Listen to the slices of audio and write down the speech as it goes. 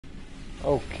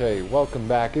Okay, welcome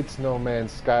back. It's No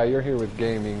Man's Sky. You're here with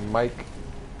Gaming Mike.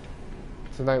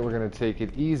 Tonight we're going to take it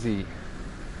easy.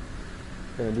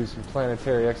 Going to do some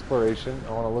planetary exploration.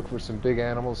 I want to look for some big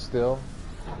animals still.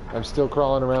 I'm still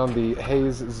crawling around the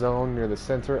haze zone near the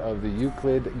center of the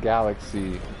Euclid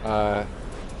Galaxy. As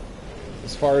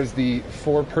far as the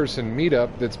four-person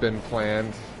meetup that's been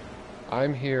planned,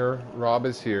 I'm here, Rob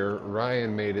is here,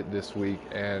 Ryan made it this week,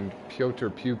 and Piotr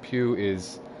Pew Pew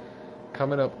is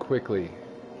coming up quickly.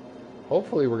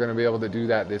 Hopefully we're going to be able to do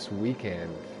that this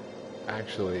weekend,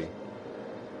 actually.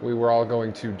 We were all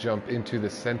going to jump into the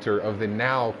center of the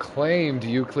now claimed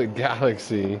Euclid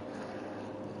Galaxy.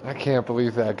 I can't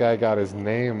believe that guy got his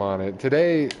name on it.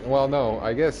 Today, well, no,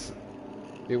 I guess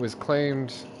it was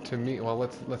claimed to me. Well,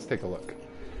 let's take a look.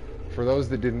 For those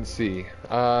that didn't see,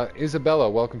 Isabella,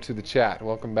 welcome to the chat.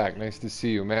 Welcome back. Nice to see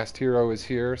you. Masked Hero is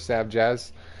here. Sav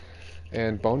Jazz.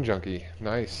 And Bone Junkie.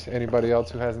 Nice. Anybody else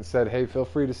who hasn't said hey, feel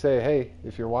free to say hey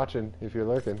if you're watching, if you're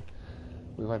lurking.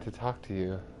 We want to talk to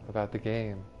you about the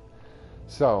game.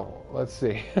 So, let's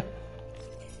see.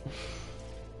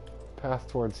 Path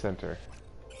towards center.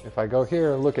 If I go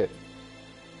here, look at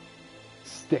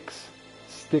Sticks.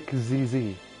 Stick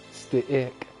ZZ.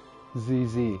 Stick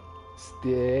ZZ.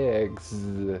 Sticks.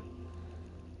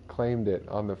 Claimed it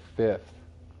on the 5th.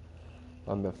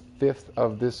 On the 5th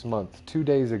of this month, 2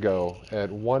 days ago, at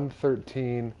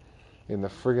 1:13 in the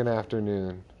friggin'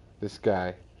 afternoon, this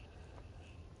guy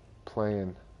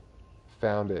playing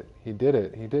found it. He did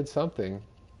it. He did something.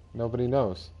 Nobody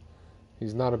knows.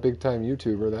 He's not a big-time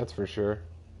YouTuber, that's for sure.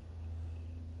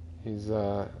 He's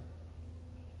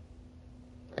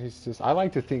just, I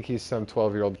like to think he's some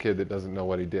 12-year-old kid that doesn't know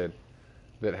what he did,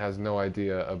 that has no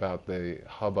idea about the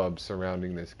hubbub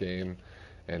surrounding this game,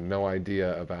 and no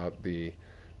idea about the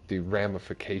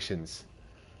ramifications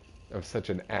of such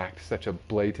an act, such a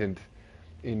blatant,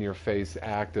 in-your-face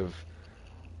act of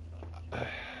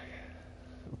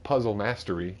puzzle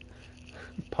mastery.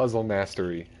 Puzzle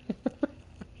mastery.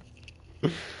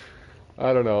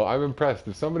 I don't know. I'm impressed.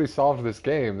 If somebody solved this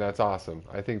game, that's awesome.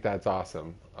 I think that's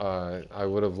awesome. I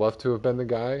would have loved to have been the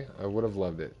guy. I would have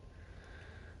loved it.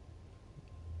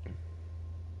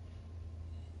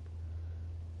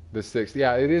 The 6th.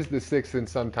 Yeah, it is the 6th in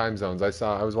some time zones.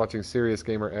 I was watching Serious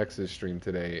Gamer X's stream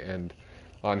today, and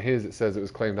on his it says it was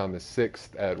claimed on the 6th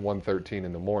at 1:13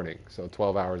 in the morning, so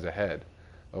 12 hours ahead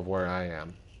of where I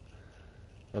am.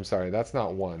 I'm sorry, that's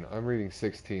not 1. I'm reading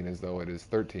 16 as though it is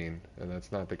 13, and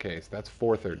that's not the case. That's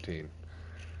 4:13.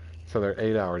 So they're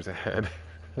 8 hours ahead.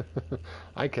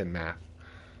 I can math.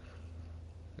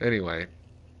 Anyway,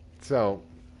 so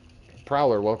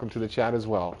Prowler, welcome to the chat as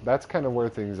well. That's kind of where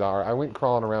things are. I went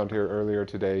crawling around here earlier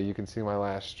today. You can see my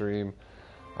last stream.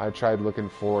 I tried looking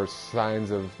for signs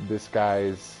of this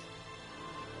guy's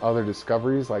other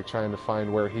discoveries, like trying to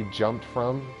find where he jumped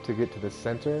from to get to the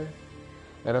center.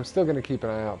 And I'm still going to keep an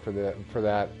eye out for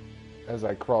that as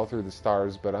I crawl through the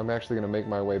stars, but I'm actually going to make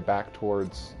my way back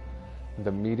towards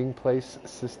the meeting place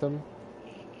system,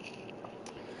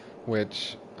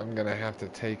 which I'm going to have to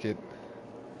take it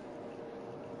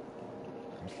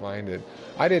and find it.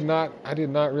 I did not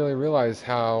really realize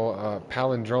how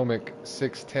palindromic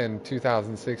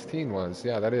 6/10/2016 was.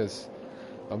 Yeah, that is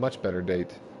a much better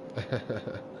date.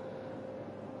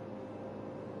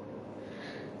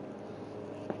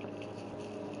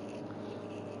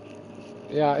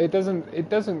 Yeah, it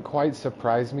doesn't quite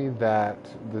surprise me that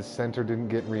the center didn't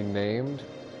get renamed,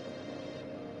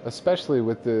 especially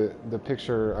with the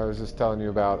picture I was just telling you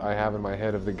about I have in my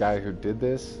head of the guy who did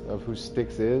this, of who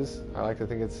Styx is. I like to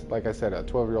think it's, like I said, a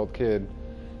 12-year-old kid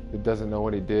that doesn't know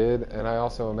what he did, and I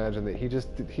also imagine that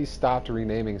he stopped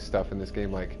renaming stuff in this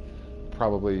game like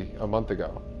probably a month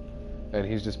ago, and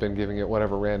he's just been giving it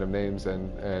whatever random names,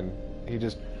 and he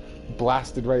just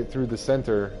blasted right through the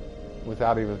center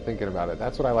without even thinking about it.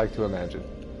 That's what I like to imagine.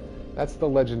 That's the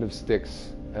legend of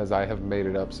Styx as I have made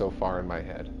it up so far in my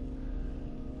head.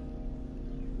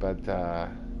 But, I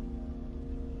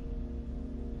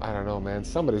don't know, man.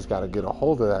 Somebody's got to get a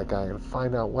hold of that guy and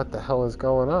find out what the hell is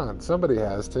going on. Somebody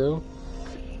has to.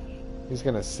 He's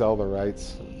going to sell the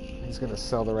rights. He's going to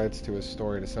sell the rights to his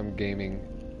story to some gaming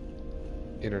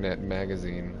internet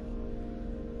magazine.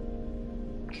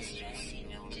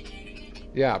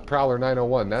 Yeah, Prowler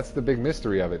 901. That's the big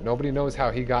mystery of it. Nobody knows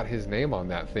how he got his name on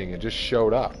that thing. It just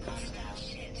showed up.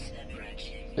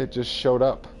 It just showed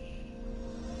up.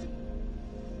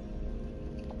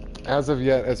 As of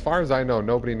yet, as far as I know,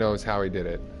 nobody knows how he did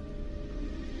it.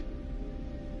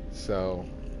 So,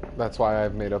 that's why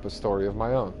I've made up a story of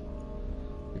my own.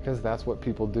 Because that's what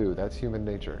people do. That's human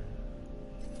nature.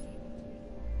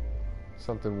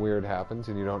 Something weird happens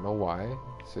and you don't know why.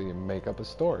 So you make up a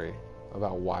story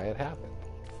about why it happened.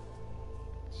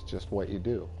 It's just what you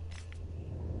do.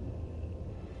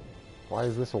 Why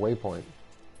is this a waypoint?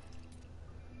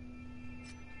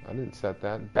 I didn't set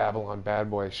that. Babylon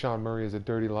bad boy. Sean Murray is a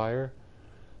dirty liar.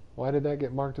 Why did that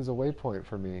get marked as a waypoint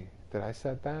for me? Did I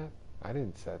set that? I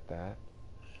didn't set that.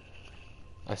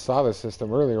 I saw this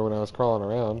system earlier when I was crawling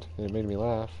around, and it made me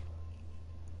laugh.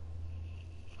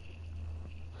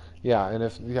 Yeah, and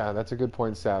that's a good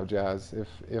point, Sav Jazz.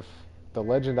 If the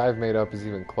legend I've made up is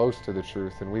even close to the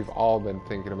truth, then we've all been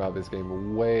thinking about this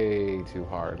game way too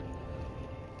hard.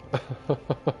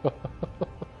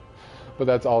 But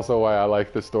that's also why I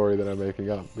like the story that I'm making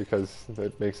up, because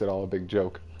it makes it all a big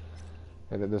joke.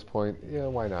 And at this point, yeah,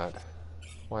 why not?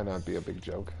 Why not be a big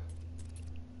joke?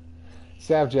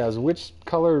 Savjaz, which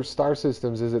color star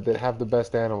systems is it that have the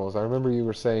best animals? I remember you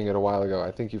were saying it a while ago.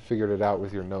 I think you figured it out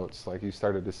with your notes. Like you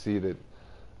started to see that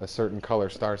a certain color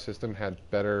star system had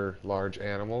better large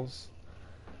animals.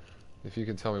 If you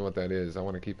can tell me what that is, I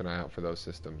want to keep an eye out for those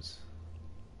systems.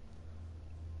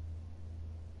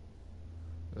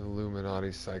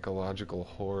 Illuminati psychological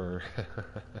horror.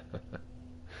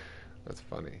 That's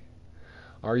funny.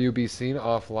 Are you be seen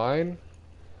offline?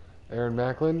 Aaron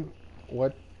Macklin,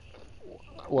 what?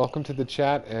 Welcome to the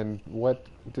chat, and what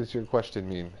does your question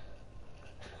mean?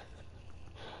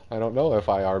 I don't know if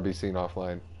I are be seen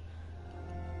offline.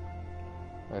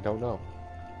 I don't know.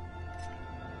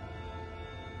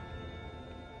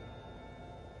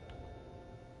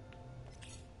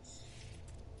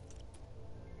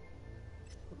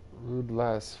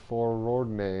 Rudlas for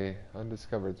Rordne,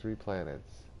 undiscovered 3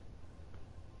 planets.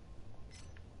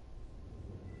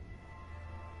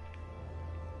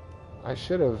 I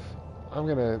should have. I'm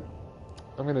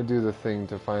gonna do the thing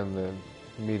to find the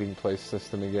meeting place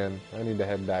system again. I need to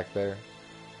head back there.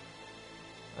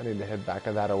 I need to head back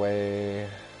that away.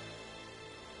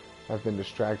 I've been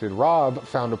distracted. Rob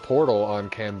found a portal on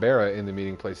Canberra in the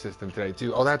meeting place system today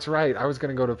too. Oh, that's right. I was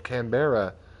gonna go to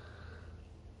Canberra,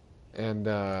 and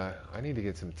I need to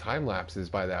get some time lapses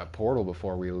by that portal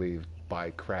before we leave.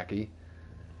 By cracky,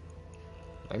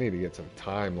 I need to get some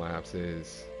time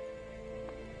lapses.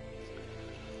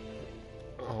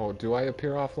 Oh, do I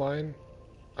appear offline?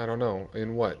 I don't know.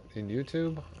 In what? In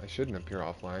YouTube? I shouldn't appear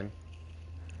offline.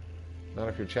 Not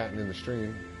if you're chatting in the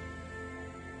stream.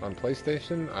 On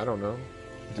PlayStation? I don't know.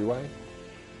 Do I?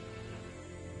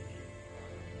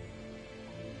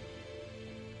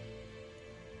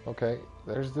 Okay,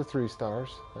 there's the 3 stars.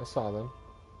 I saw them.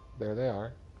 There they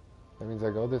are. That means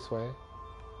I go this way.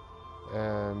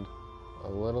 And a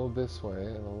little this way,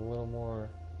 and a little more...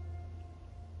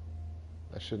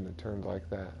 I shouldn't have turned like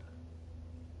that.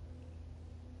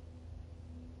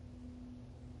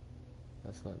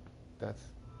 That's not... That's...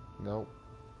 Nope.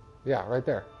 Yeah, right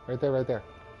there. Right there, right there.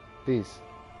 These.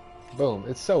 Boom.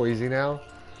 It's so easy now.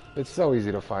 It's so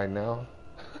easy to find now.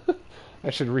 I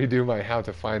should redo my how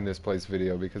to find this place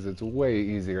video because it's way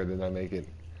easier than I make it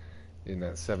in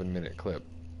that 7-minute clip.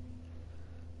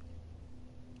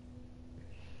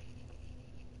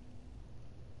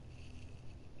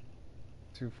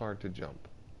 Too far to jump.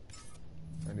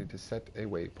 I need to set a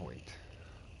waypoint.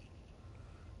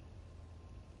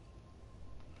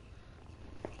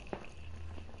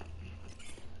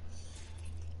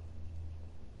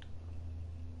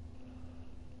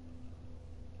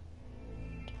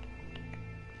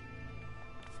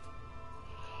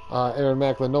 Aaron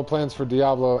Macklin, no plans for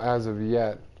Diablo as of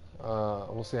yet.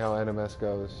 We'll see how NMS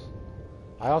goes.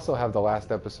 I also have the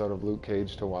last episode of Luke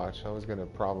Cage to watch. I was going to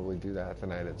probably do that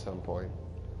tonight at some point.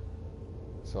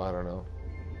 So I don't know.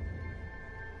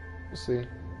 We'll see.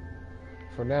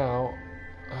 For now,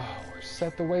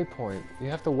 set the waypoint. You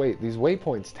have to wait. These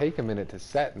waypoints take a minute to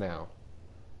set now.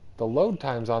 The load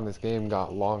times on this game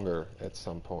got longer at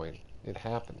some point. It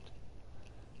happened.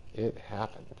 It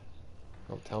happened.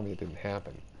 Don't tell me it didn't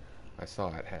happen. I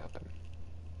saw it happen.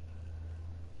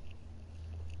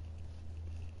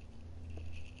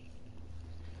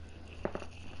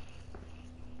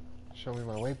 Show me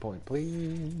my waypoint,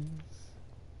 please.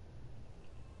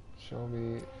 Show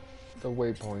me the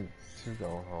waypoint to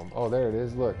go home. Oh, there it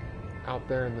is. Look. Out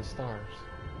there in the stars.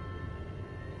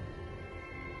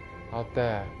 Out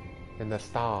there in the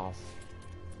stars.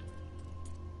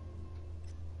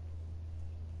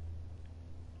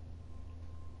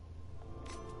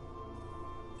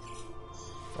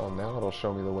 Oh, now it'll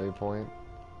show me the waypoint.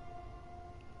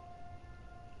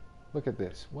 Look at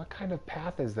this. What kind of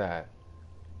path is that?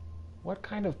 What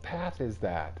kind of path is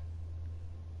that?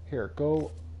 Here,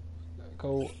 go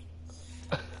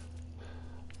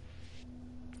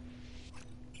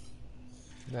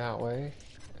that way,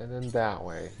 and then that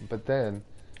way. But then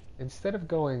instead of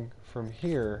going from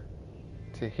here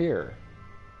to here,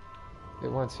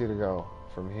 it wants you to go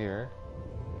from here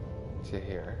to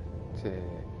here to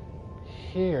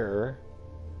here.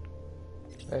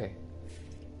 Hey.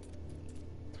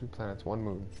 3 planets, 1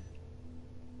 moon.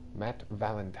 Matt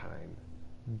Valentine.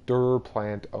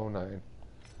 Durplant09.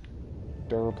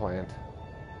 Durplant.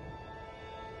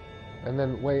 And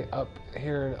then way up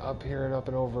here and up here and up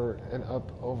and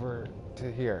up over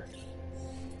to here.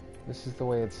 This is the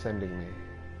way it's sending me.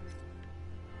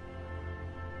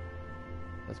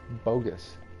 That's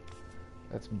bogus.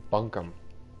 That's bunkum.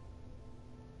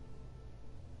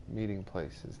 Meeting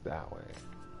place is that way.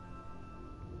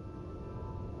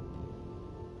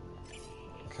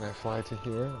 Can I fly to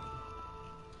here?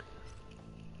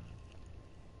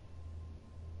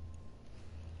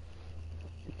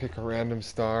 Pick a random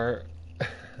star.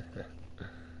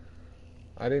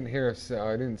 I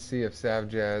didn't see if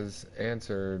Savjaz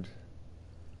answered.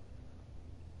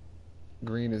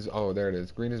 Green is, oh, there it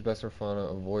is. Green is best for fauna,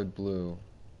 avoid blue.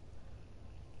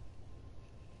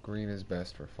 Green is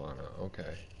best for fauna,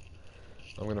 okay.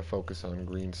 I'm gonna focus on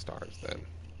green stars then.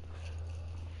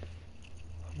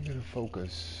 I'm gonna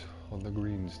focus on the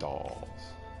green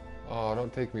stars. Oh,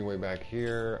 don't take me way back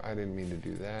here. I didn't mean to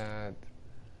do that.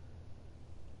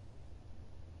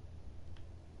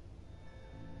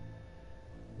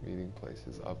 Meeting place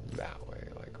is up that way,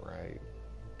 like right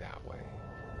that way.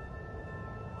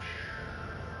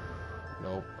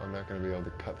 Nope, I'm not going to be able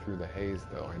to cut through the haze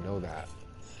though. I know that.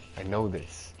 I know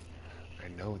this. I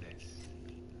know this.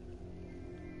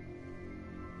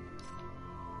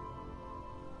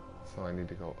 So I need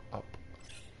to go up.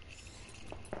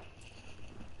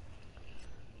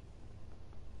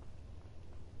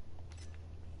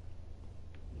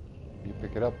 You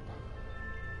pick it up.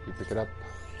 You pick it up.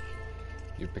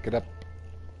 You pick it up.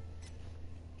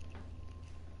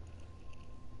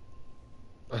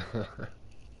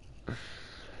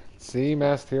 See,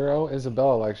 Masked Hero?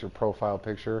 Isabella likes your profile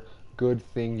picture. Good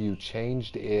thing you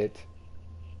changed it.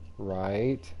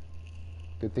 Right?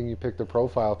 Good thing you picked the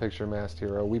profile picture, Masked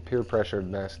Hero. We peer pressured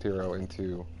Masked Hero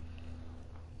into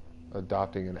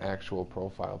adopting an actual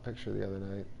profile picture the other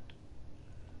night.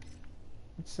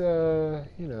 It's,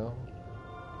 you know,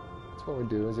 it's what we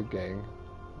do as a gang.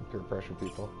 We peer pressure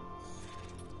people.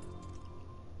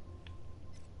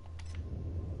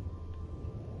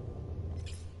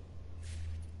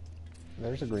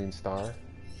 There's a green star.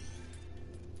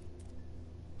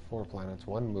 4 planets,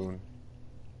 1 moon.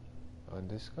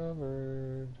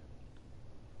 Undiscovered.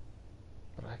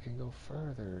 But I can go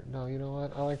further. No, you know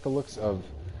what? I like the looks of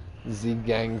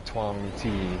Xigangtung T.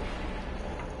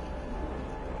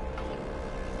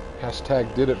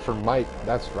 Hashtag did it for Mike.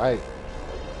 That's right.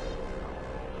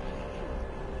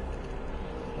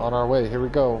 On our way. Here we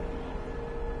go.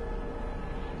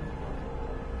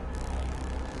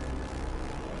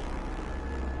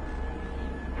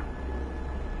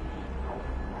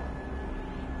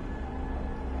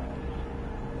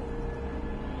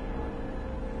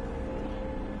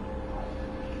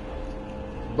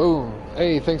 Boom.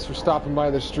 Hey, thanks for stopping by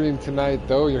the stream tonight,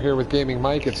 though. You're here with Gaming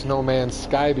Mike. It's No Man's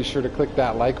Sky. Be sure to click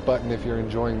that like button if you're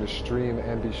enjoying the stream,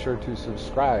 and be sure to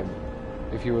subscribe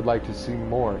if you would like to see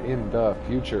more in the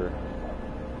future.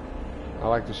 I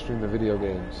like to stream the video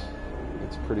games.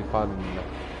 It's pretty fun.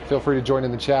 Feel free to join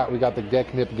in the chat. We got the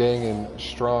Geknip gang in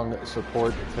strong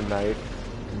support tonight.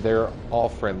 They're all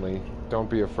friendly. Don't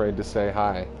be afraid to say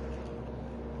hi.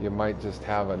 You might just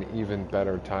have an even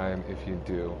better time if you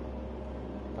do.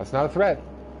 That's not a threat,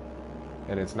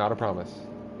 and it's not a promise.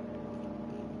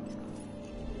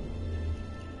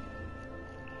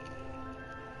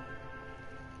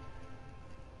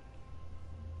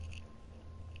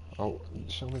 Oh,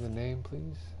 show me the name,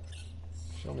 please.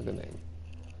 Show me the name.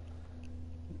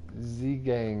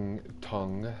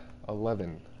 Xigangtung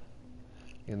 11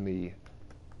 in the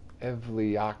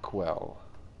Evlyaquel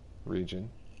region.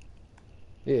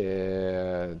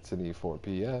 Yeah, it's an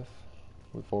E4PF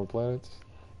with 4 planets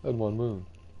and 1 moon.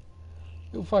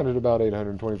 You'll find it about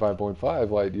 825.5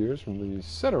 light years from the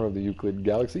center of the Euclid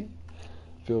Galaxy.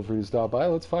 Feel free to stop by.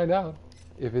 Let's find out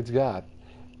if it's got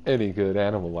any good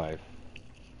animal life.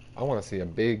 I want to see a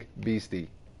big beastie.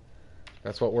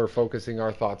 That's what we're focusing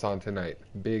our thoughts on tonight.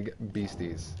 Big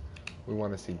beasties. We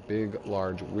want to see big,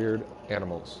 large, weird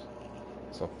animals.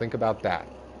 So think about that.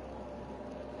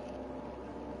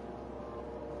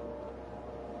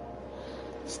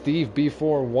 Steve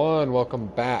B41, welcome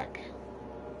back.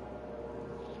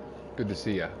 Good to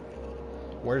see ya.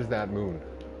 Where's that moon?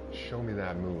 Show me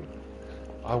that moon.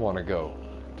 I want to go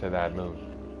to that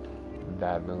moon.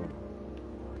 That moon.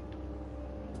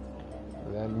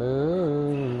 That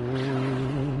moon.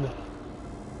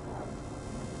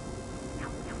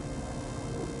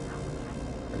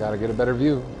 gotta get a better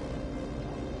view.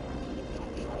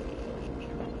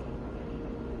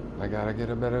 I gotta get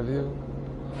a better view.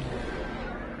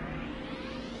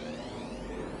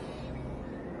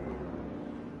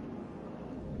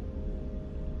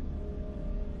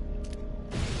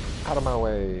 Out of my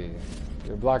way.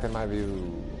 You're blocking my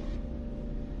view.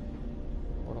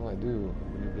 What'll I do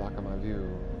when you're blocking my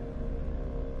view?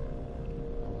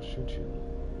 I will shoot you.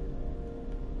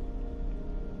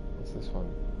 What's this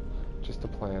one? Just a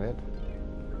planet.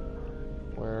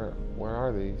 Where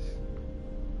are these?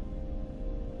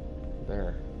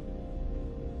 There.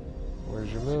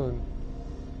 Where's your moon?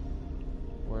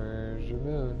 Where's your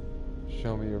moon?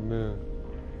 Show me your moon.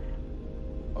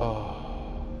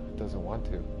 Oh, it doesn't want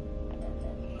to.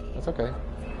 That's okay.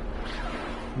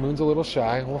 Moon's a little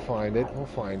shy. We'll find it. We'll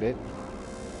find it.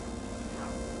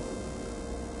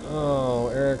 Oh,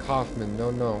 Eric Hoffman.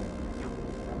 No, no.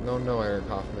 No, no, Eric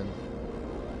Hoffman.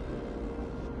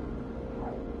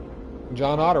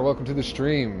 John Otter, welcome to the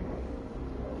stream.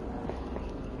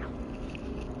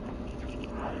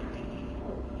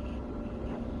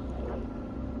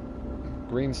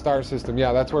 Green star system.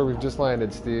 Yeah, that's where we've just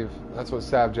landed, Steve. That's what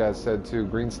Savjaz said too.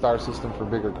 Green star system for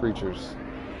bigger creatures.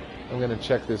 I'm going to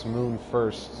check this moon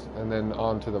first and then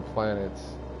on to the planets.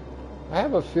 I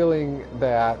have a feeling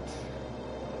that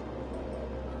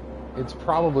it's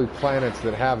probably planets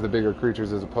that have the bigger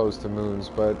creatures as opposed to moons,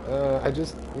 but I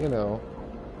just, you know,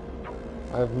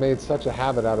 I've made such a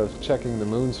habit out of checking the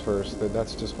moons first that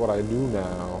that's just what I do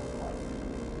now.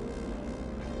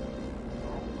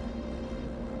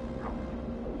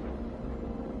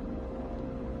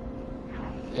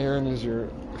 Aaron is your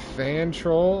fan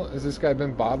troll? Has this guy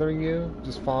been bothering you?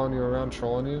 Just following you around,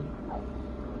 trolling you?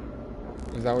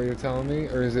 Is that what you're telling me?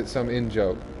 Or is it some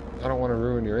in-joke? I don't want to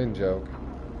ruin your in-joke.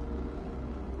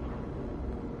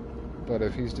 But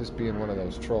if he's just being one of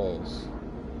those trolls,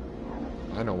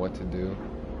 I know what to do.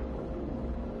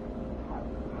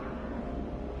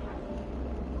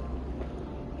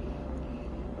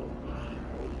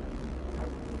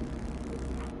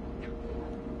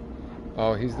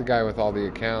 Oh, he's the guy with all the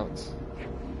accounts.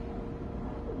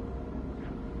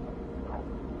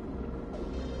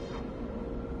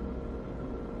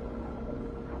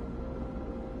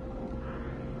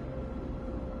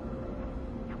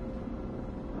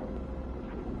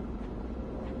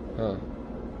 Huh.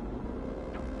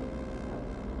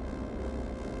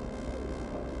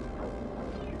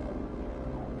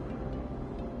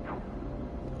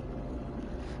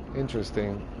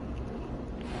 Interesting.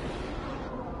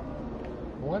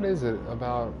 What is it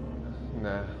about?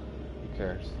 Nah, who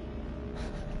cares?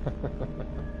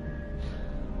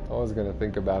 I was gonna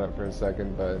think about it for a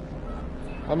second, but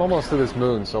I'm almost to this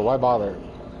moon, so why bother?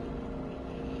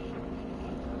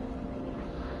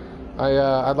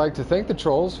 I'd like to thank the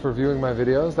trolls for viewing my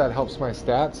videos. That helps my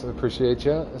stats. I appreciate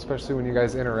you, especially when you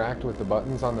guys interact with the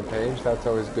buttons on the page. That's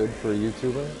always good for a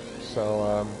YouTuber.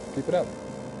 So keep it up.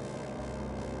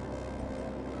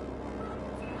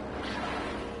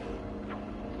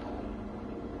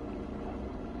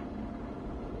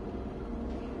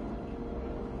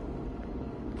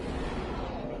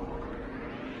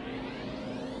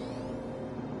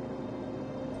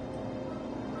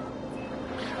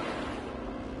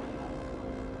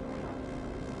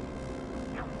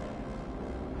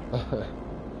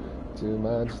 Too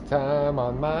much time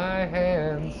on my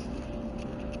hands.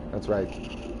 That's right.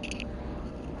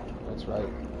 That's right.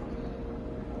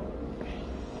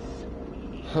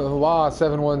 Law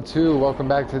 712, welcome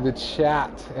back to the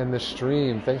chat and the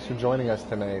stream. Thanks for joining us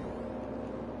tonight.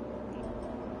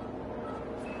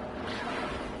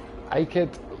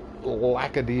 Eyckett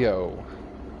Lakadio.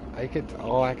 Eyckett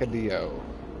Lakadio.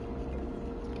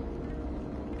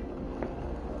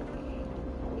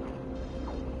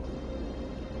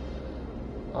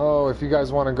 Oh, if you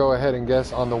guys want to go ahead and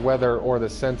guess on the weather or the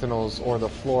Sentinels or the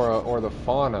Flora or the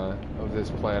Fauna of this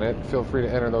planet, feel free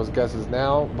to enter those guesses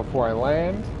now before I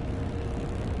land.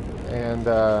 And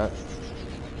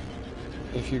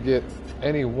if you get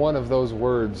any one of those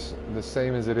words the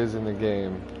same as it is in the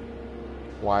game,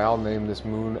 why, I'll name this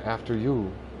moon after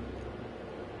you.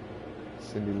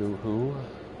 Cindy Lou Who.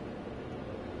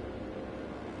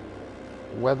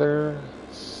 Weather,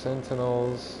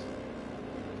 Sentinels,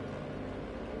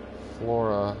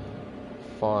 Flora,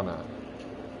 Fauna.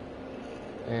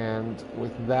 And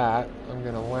with that, I'm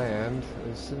going to land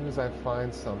as soon as I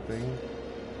find something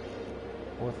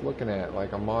worth looking at,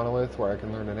 like a monolith where I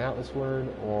can learn an Atlas word,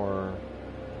 or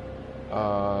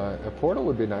a portal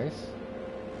would be nice.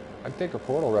 I'd take a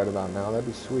portal right about now, that'd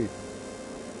be sweet.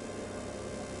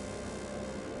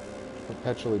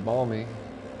 Perpetually balmy.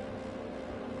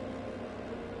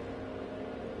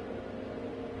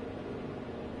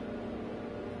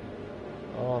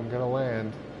 Oh, I'm gonna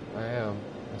land. I am.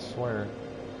 I swear.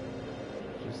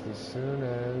 Just as soon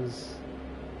as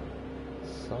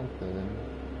something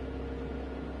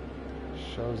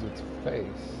shows its face.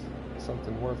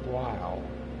 Something worthwhile.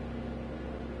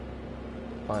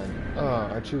 Fine.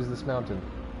 I choose this mountain.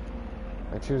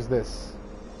 I choose this.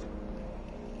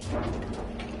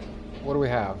 What do we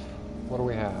have? What do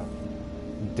we have?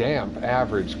 Damp,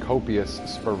 average, copious,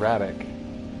 sporadic.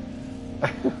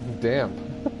 Damp.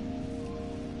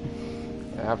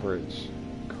 Average,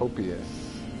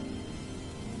 copious,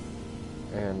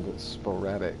 and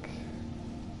sporadic.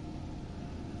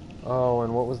 Oh,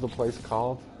 and what was the place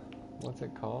called? What's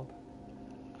it called?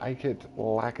 Eyckett,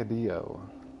 Lakadio.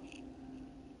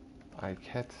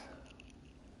 Eyckett,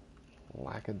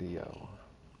 Lakadio.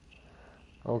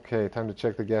 Okay, time to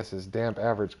check the guesses. Damp,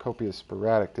 average, copious,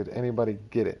 sporadic. Did anybody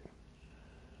get it?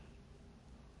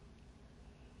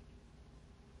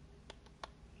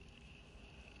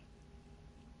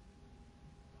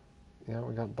 Yeah,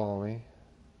 we got balmy.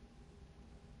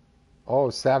 Oh,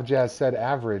 Savjaz said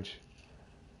average.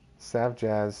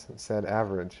 Savjaz said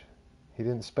average. He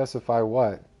didn't specify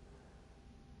what,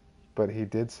 but he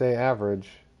did say average.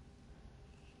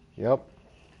 Yep.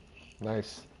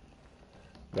 Nice.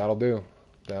 That'll do.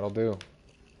 That'll do.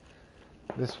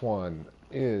 This one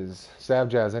is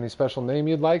Savjaz. Any special name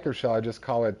you'd like, or shall I just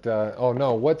call it? Oh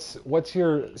no. What's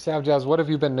your Savjaz? What have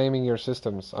you been naming your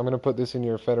systems? I'm gonna put this in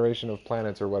your Federation of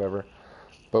Planets or whatever.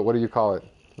 But what do you call it?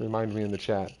 Remind me in the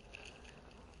chat.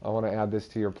 I want to add this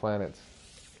to your planets,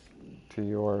 to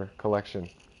your collection.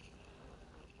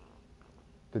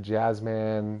 The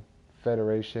Jazzman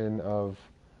Federation of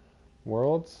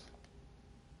Worlds.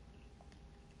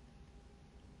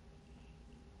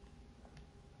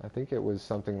 I think it was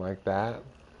something like that.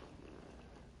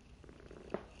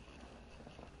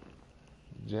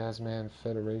 Jazzman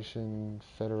Federation,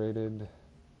 Federated.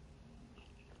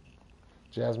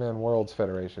 Jazzman Worlds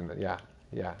Federation. Yeah,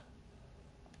 yeah.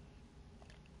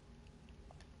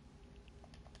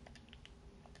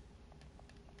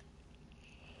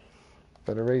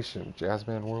 Federation.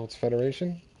 Jazzman Worlds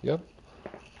Federation. Yep.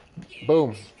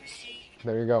 Boom.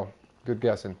 There you go. Good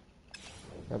guessing.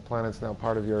 That planet's now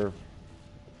part of your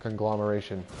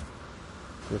conglomeration,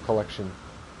 your collection.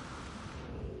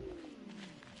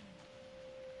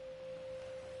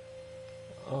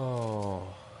 Oh.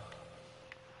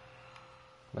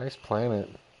 Nice planet.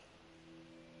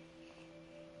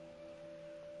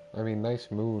 I mean, nice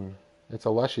moon. It's a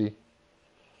lushy.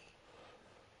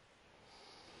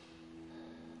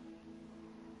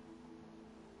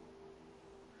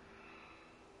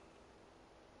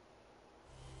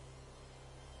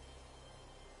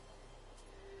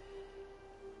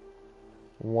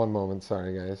 One moment,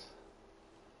 sorry guys.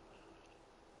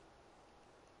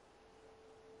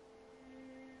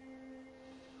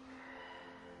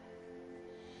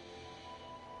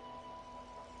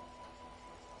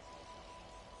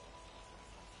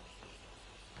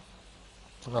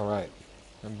 All right,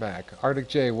 I'm back. Arctic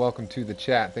J, welcome to the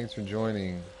chat. Thanks for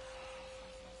joining.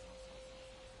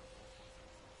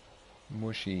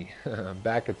 Mushy,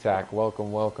 back attack.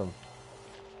 Welcome, welcome.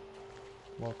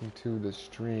 Welcome to the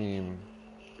stream.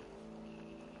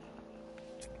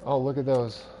 Oh, look at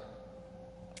those.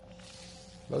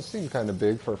 Those seem kind of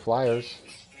big for flyers.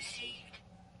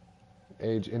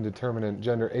 Age indeterminate,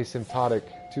 gender asymptotic,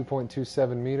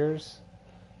 2.27 meters.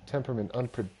 Temperament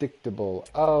unpredictable.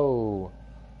 Oh.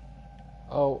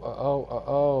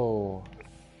 Oh.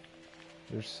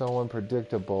 You're so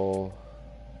unpredictable.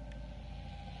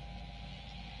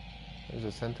 There's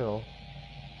a Sentinel.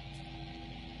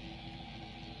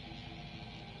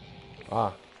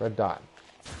 Ah, red dot.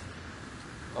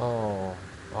 Oh,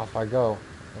 off I go.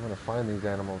 I'm gonna find these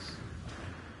animals.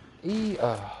 Where'd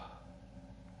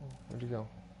you go?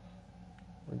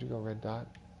 Where'd you go, red dot?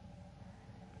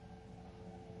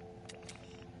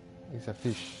 He's a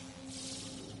fish.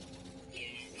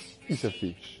 He's a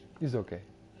fish. He's okay.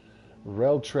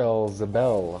 Reltrel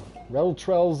Zabel.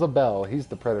 Reltrel Zabel. He's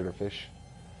the predator fish.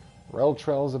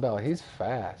 Reltrel Zabel. He's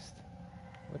fast.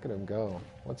 Look at him go.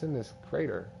 What's in this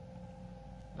crater?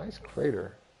 Nice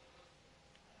crater.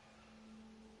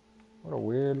 What a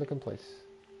weird looking place.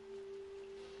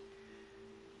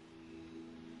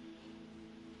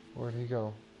 Where'd he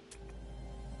go?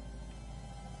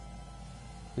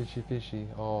 Fishy, fishy.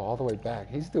 Oh, all the way back.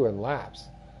 He's doing laps.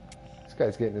 This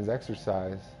guy's getting his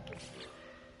exercise.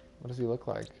 What does he look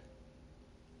like?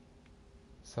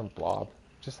 Some blob.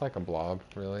 Just like a blob,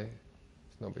 really.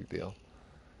 It's no big deal.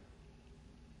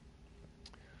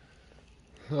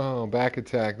 Oh, back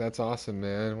attack. That's awesome,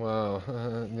 man. Wow.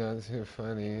 Yeah, you're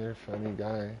funny. You're a funny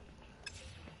guy.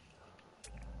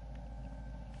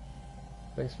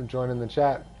 Thanks for joining the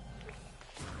chat.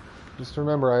 Just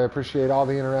remember, I appreciate all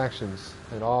the interactions.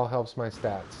 It all helps my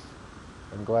stats.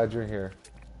 I'm glad you're here.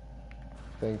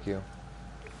 Thank you.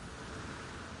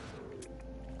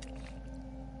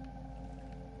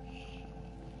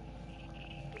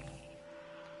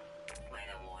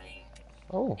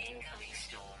 Oh,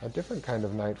 a different kind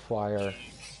of night flyer.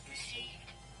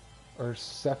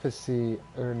 Urcephace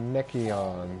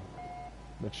urnekion.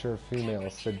 Mature female,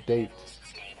 sedate.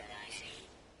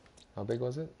 How big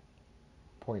was it?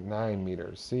 0.9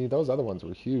 meters. See, those other ones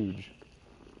were huge.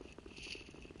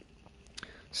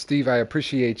 Steve, I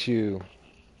appreciate you.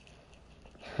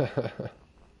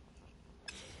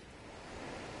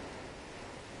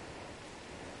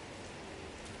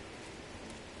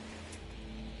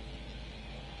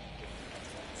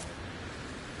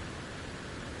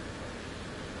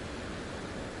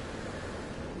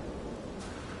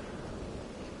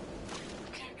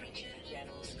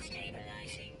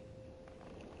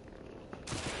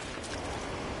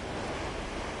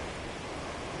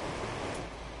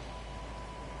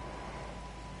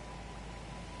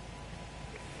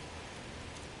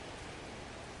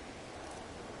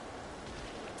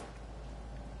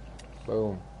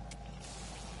 Boom.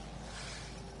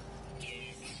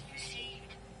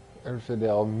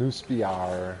 Erfidel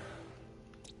Nuspiar.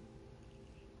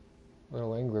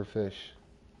 Little anglerfish.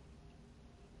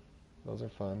 Those are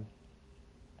fun.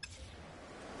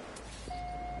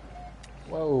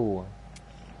 Whoa.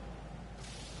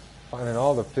 Finding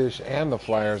all the fish and the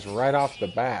flyers right off the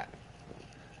bat.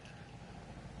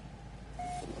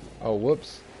 Oh,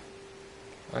 whoops.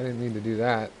 I didn't mean to do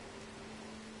that.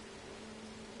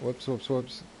 Whoops, whoops,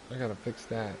 whoops. I gotta fix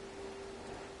that.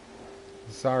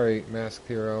 Sorry, Masked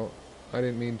Hero. I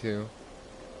didn't mean to.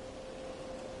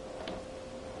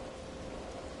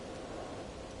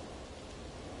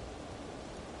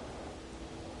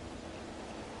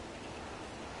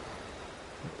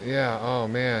 Yeah, oh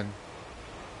man.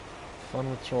 Fun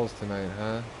with trolls tonight,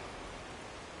 huh?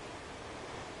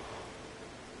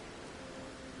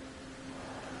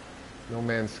 No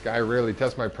Man's Sky really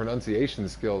tests my pronunciation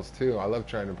skills too. I love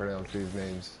trying to pronounce these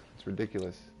names. It's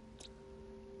ridiculous.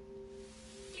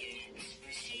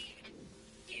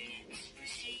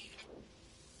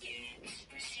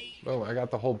 Oh, I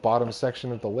got the whole bottom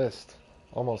section of the list.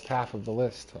 Almost half of the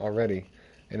list already.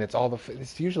 And it's all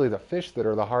it's usually the fish that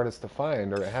are the hardest to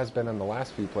find, or it has been in the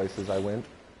last few places I went.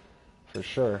 For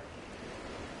sure.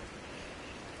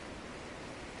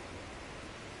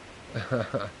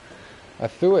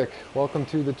 Athuic, welcome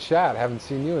to the chat. Haven't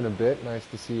seen you in a bit. Nice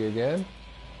to see you again.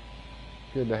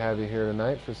 Good to have you here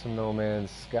tonight for some No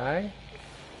Man's Sky.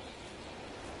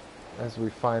 As we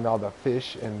find all the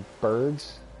fish and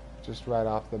birds just right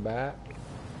off the bat.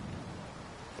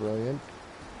 Brilliant.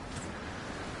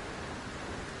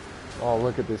 Oh,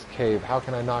 look at this cave. How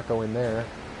can I not go in there?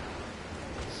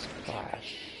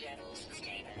 Splash.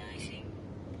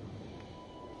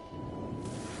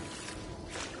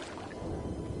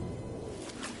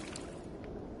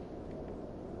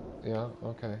 Yeah,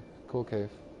 okay. Cool cave.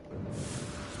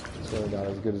 So about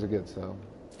as good as it gets, though.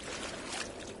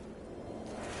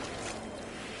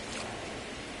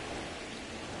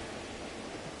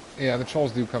 Yeah, the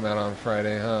trolls do come out on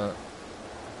Friday, huh?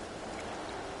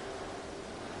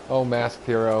 Oh, Masked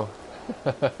Hero.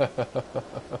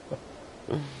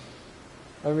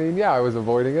 I mean, yeah, I was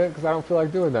avoiding it because I don't feel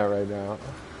like doing that right now.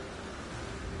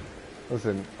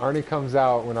 Listen, Arnie comes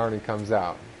out when Arnie comes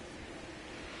out.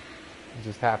 It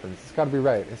just happens. It's got to be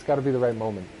right. It's got to be the right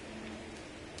moment.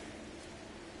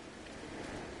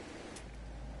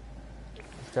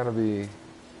 It's got to be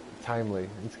timely.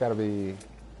 It's got to be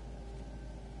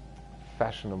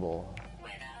fashionable.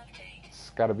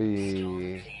 It's got to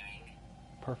be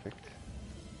perfect.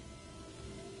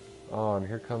 Oh, and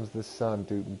here comes the sun,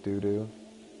 doo-doo.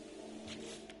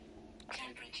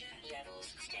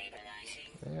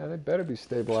 Yeah, they better be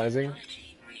stabilizing.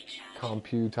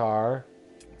 Computar.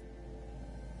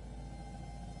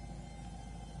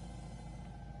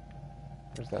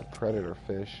 There's that predator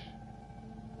fish.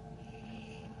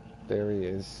 There he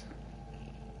is.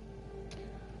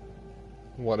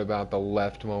 What about the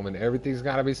left moment? Everything's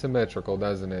got to be symmetrical,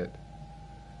 doesn't it?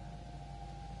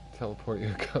 Teleport you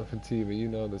a cup of tea, but you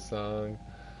know the song.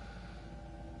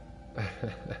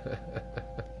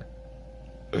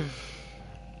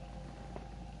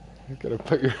 You gotta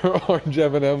put your orange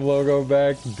M&M logo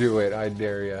back. Do it, I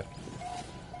dare ya.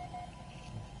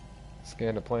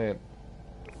 Scan a plant.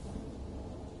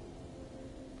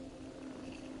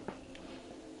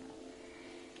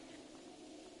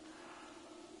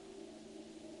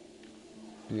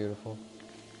 Beautiful.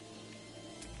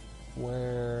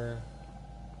 Where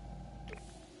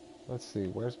Let's see,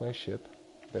 where's my ship?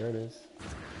 There it is.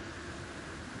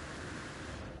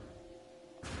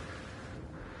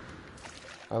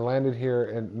 I landed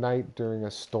here at night during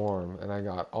a storm, and I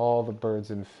got all the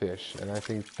birds and fish, and I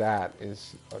think that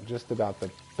is just about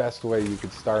the best way you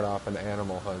could start off an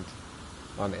animal hunt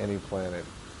on any planet.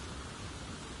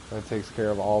 That takes care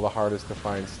of all the hardest to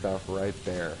find stuff right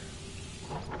there.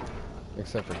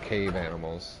 Except for cave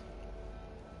animals.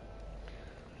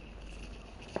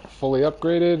 Fully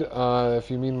upgraded,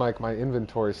 if you mean like my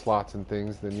inventory slots and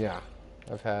things, then yeah.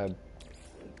 I've had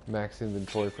max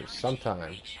inventory for some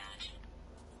time.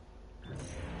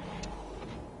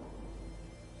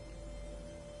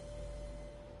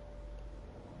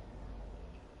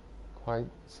 Quite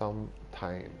some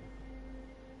time.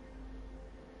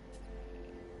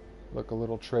 Look, a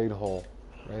little trade hole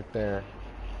right there.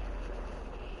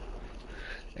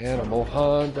 Animal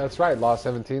hunt. That's right, Law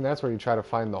 17. That's where you try to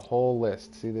find the whole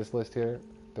list. See this list here?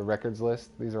 The records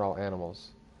list? These are all animals.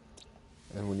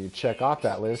 And when you check off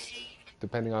that list,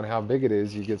 depending on how big it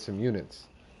is, you get some units.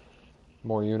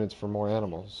 More units for more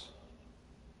animals.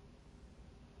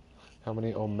 How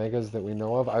many omegas that we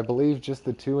know of? I believe just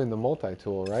the 2 in the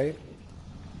multi-tool, right?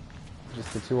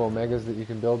 Just the 2 omegas that you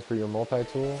can build for your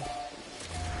multi-tool.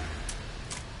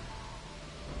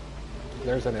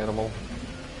 There's an animal.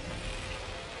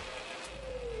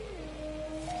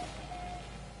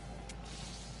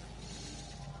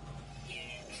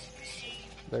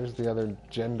 There's the other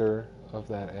gender of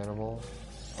that animal.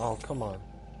 Oh, come on.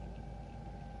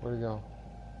 Where'd he go?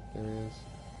 There he is.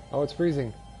 Oh, it's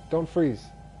freezing. Don't freeze.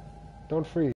 Don't freeze.